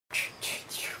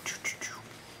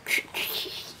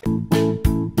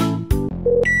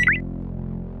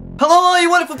you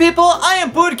wonderful people, I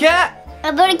am BuddhaCat.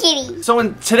 I'm BuddhaKitty.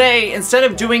 So today, instead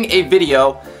of doing a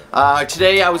video,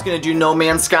 today I was going to do No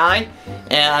Man's Sky,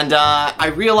 and I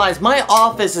realized my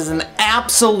office is an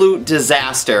absolute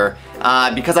disaster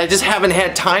because I just haven't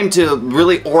had time to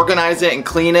really organize it and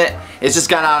clean it. It's just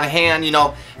got out of hand, you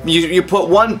know. You put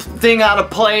one thing out of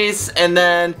place and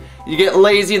then you get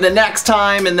lazy the next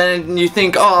time and then you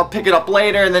think, oh, I'll pick it up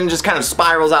later, and then it just kind of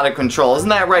spirals out of control. Isn't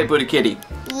that right, BuddhaKitty?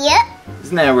 Yep.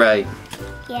 Isn't that right?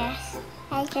 Yes.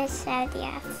 I just said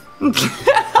yes.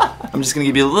 I'm just gonna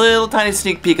give you a little tiny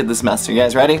sneak peek at this mess. You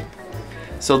guys ready?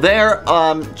 So there,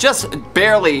 just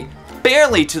barely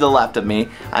to the left of me,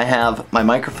 I have my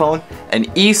microphone, an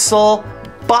easel,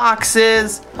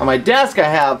 boxes. On my desk I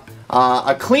have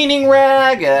a cleaning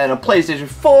rag and a PlayStation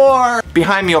 4.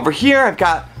 Behind me over here I've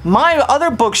got my other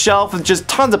bookshelf with just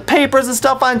tons of papers and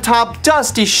stuff on top,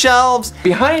 dusty shelves.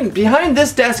 Behind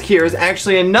this desk here is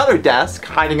actually another desk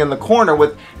hiding in the corner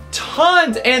with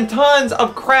tons and tons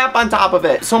of crap on top of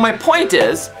it. So my point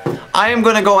is, I am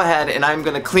gonna go ahead and I'm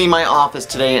gonna clean my office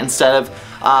today instead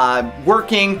of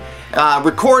working,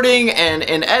 recording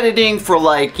and editing for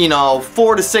like, you know,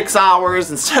 4 to 6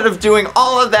 hours. Instead of doing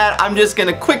all of that, I'm just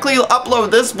gonna quickly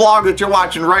upload this vlog that you're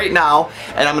watching right now,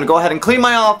 and I'm gonna go ahead and clean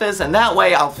my office, and that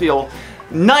way I'll feel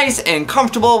nice and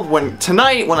comfortable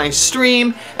tonight when I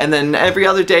stream, and then every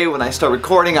other day when I start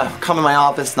recording, I'll come in my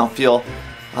office and I'll feel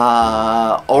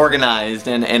organized,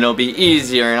 and it'll be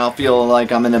easier, and I'll feel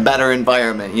like I'm in a better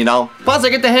environment, you know? Plus I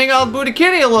get to hang out with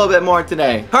BuddhaKitty a little bit more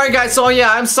today. Alright guys, so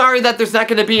yeah, I'm sorry that there's not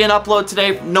going to be an upload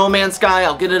today from No Man's Sky.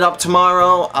 I'll get it up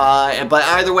tomorrow, but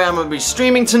either way I'm going to be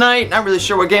streaming tonight. Not really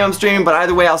sure what game I'm streaming, but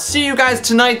either way I'll see you guys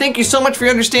tonight. Thank you so much for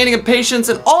your understanding and patience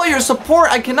and all your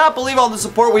support. I cannot believe all the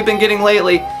support we've been getting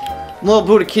lately. Little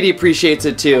BuddhaKitty appreciates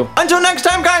it too. Until next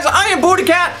time guys, I am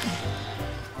BuddhaCat.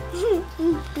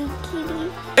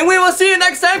 And we will see you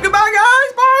next time. Goodbye,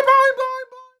 guys. Bye.